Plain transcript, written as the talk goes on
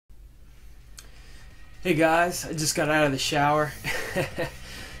Hey guys, I just got out of the shower.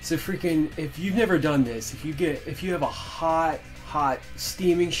 So freaking, if you've never done this, if you have a hot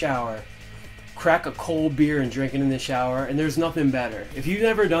steaming shower, crack a cold beer and drink it in the shower, and there's nothing better. If you've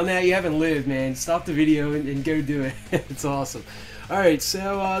never done that, you haven't lived, man. Stop the video and go do it. It's awesome. Alright,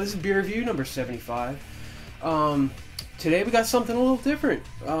 so this is beer review number 75. Today we got something a little different.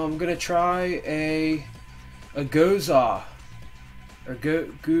 I'm gonna try a go-zuh, or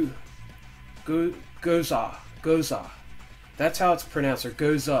go-zuh. That's how it's pronounced, or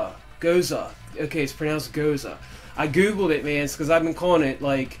go-zuh. Go-zuh. Okay, it's pronounced go-zuh. I googled it, man, because I've been calling it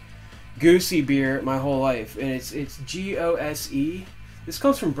like goosey beer my whole life, and it's G-O-S-E. This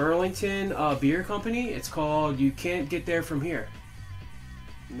comes from Burlington Beer Company. It's called You Can't Get There From Here.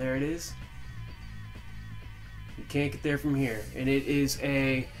 And there it is. You can't get there from here. And it is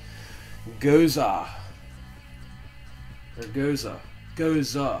a go-zuh. Or go-zuh.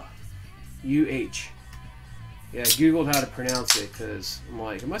 Go-zuh. U-H. Yeah, I googled how to pronounce it because I'm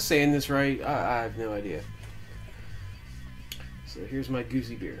like, am I saying this right? I have no idea. So here's my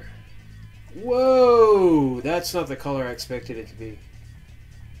goosey beer. Whoa! That's not the color I expected it to be.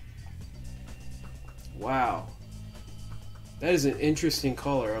 Wow. That is an interesting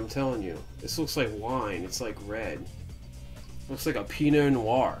color, I'm telling you. This looks like wine. It's like red. Looks like a Pinot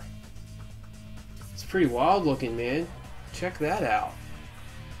Noir. It's pretty wild looking, man. Check that out.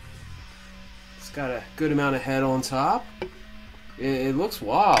 It's got a good amount of head on top. It looks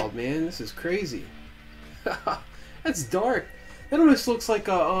wild, man. This is crazy. That's dark. That almost looks like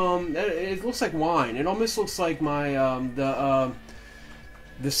a it looks like wine. It almost looks like my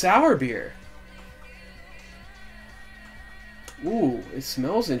the sour beer. Ooh, it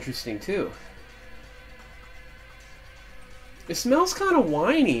smells interesting too. It smells kind of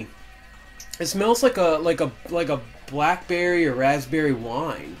winey. It smells like a blackberry or raspberry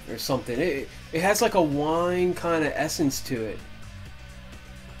wine or something. It has like a wine kind of essence to it.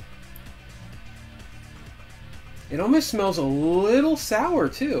 It almost smells a little sour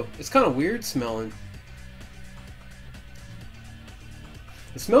too. It's kind of weird smelling.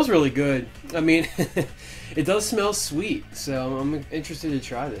 It smells really good. I mean, it does smell sweet, so I'm interested to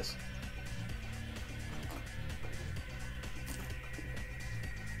try this.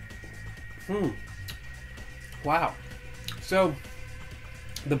 Wow. So,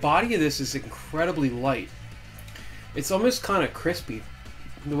 the body of this is incredibly light. It's almost kind of crispy,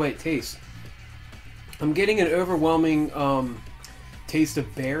 the way it tastes. I'm getting an overwhelming taste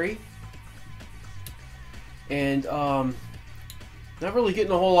of berry, and not really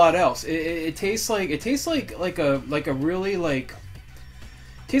getting a whole lot else. It tastes like a really like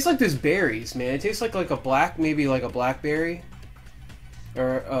tastes like there's berries, man. It tastes like maybe like a blackberry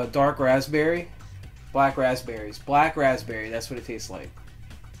or a dark raspberry, black raspberries, black raspberry. That's what it tastes like.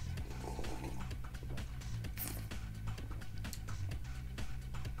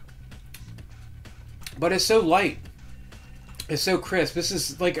 But it's so light. It's so crisp. This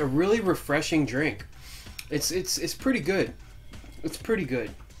is like a really refreshing drink. It's pretty good. It's pretty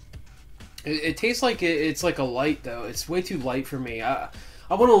good. It tastes like it's like a light though. It's way too light for me. I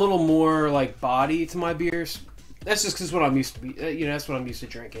want a little more like body to my beers. That's just because what I'm used to be. That's what I'm used to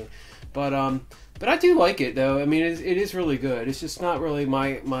drinking. But I do like it though. I mean, it is really good. It's just not really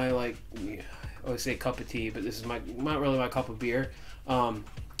my like I always say cup of tea, but this is not really my cup of beer.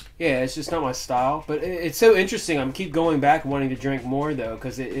 Yeah, it's just not my style, but it's so interesting. I'm keep going back wanting to drink more though,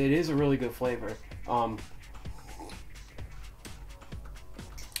 because it is a really good flavor.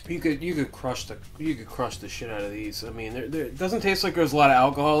 You could crush the shit out of these. I mean, it doesn't taste like there's a lot of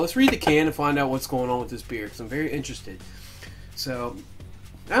alcohol. Let's read the can and find out what's going on with this beer, because I'm very interested. So,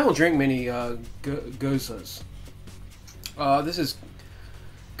 I don't drink many gose. This is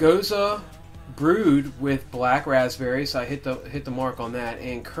gose brewed with black raspberries. So I hit the mark on that,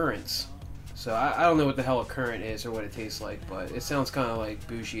 and currants. So I don't know what the hell a currant is or what it tastes like, but it sounds kind of like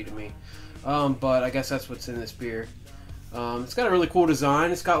bougie to me. But I guess that's what's in this beer. It's got a really cool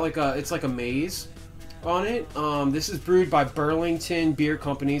design. It's got it's like a maze on it. This is brewed by Burlington Beer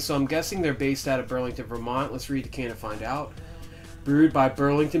Company, so I'm guessing they're based out of Burlington, Vermont. Let's read the can to find out. Brewed by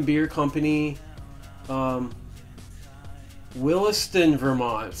Burlington Beer Company, Williston,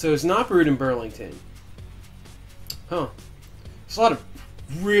 Vermont. So it's not brewed in Burlington. Huh. There's a lot of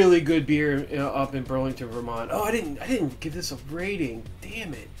really good beer up in Burlington, Vermont. Oh, I didn't give this a rating.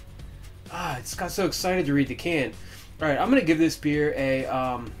 Damn it. I just got so excited to read the can. All right, I'm gonna give this beer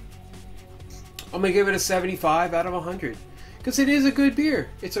I'm gonna give it a 75 out of 100 because it is a good beer.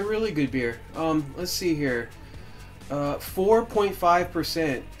 It's a really good beer. Let's see here.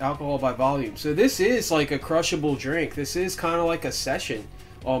 4.5% alcohol by volume. So this is like a crushable drink. This is kind of like a session.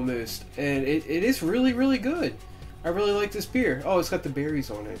 almost, and it is really, really good. I really like this beer. Oh, it's got the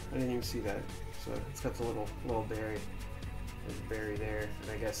berries on it. I didn't even see that. So it's got the little berry. There's a berry there,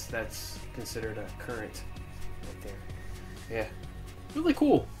 and I guess that's considered a currant right there. Yeah, really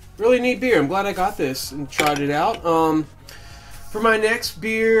cool. Really neat beer. I'm glad I got this and tried it out. For my next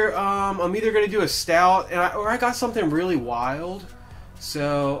beer, I'm either going to do a stout, or I got something really wild.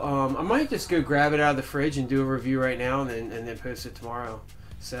 So I might just go grab it out of the fridge and do a review right now, and then post it tomorrow.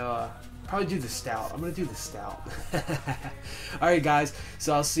 So probably do the stout. I'm gonna do the stout. All right, guys.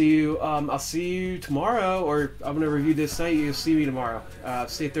 So I'll see you tomorrow, or I'm gonna review this night. You'll see me tomorrow.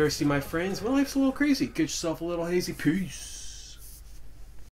 Stay thirsty, my friends. My life's a little crazy. Get yourself a little hazy. Peace.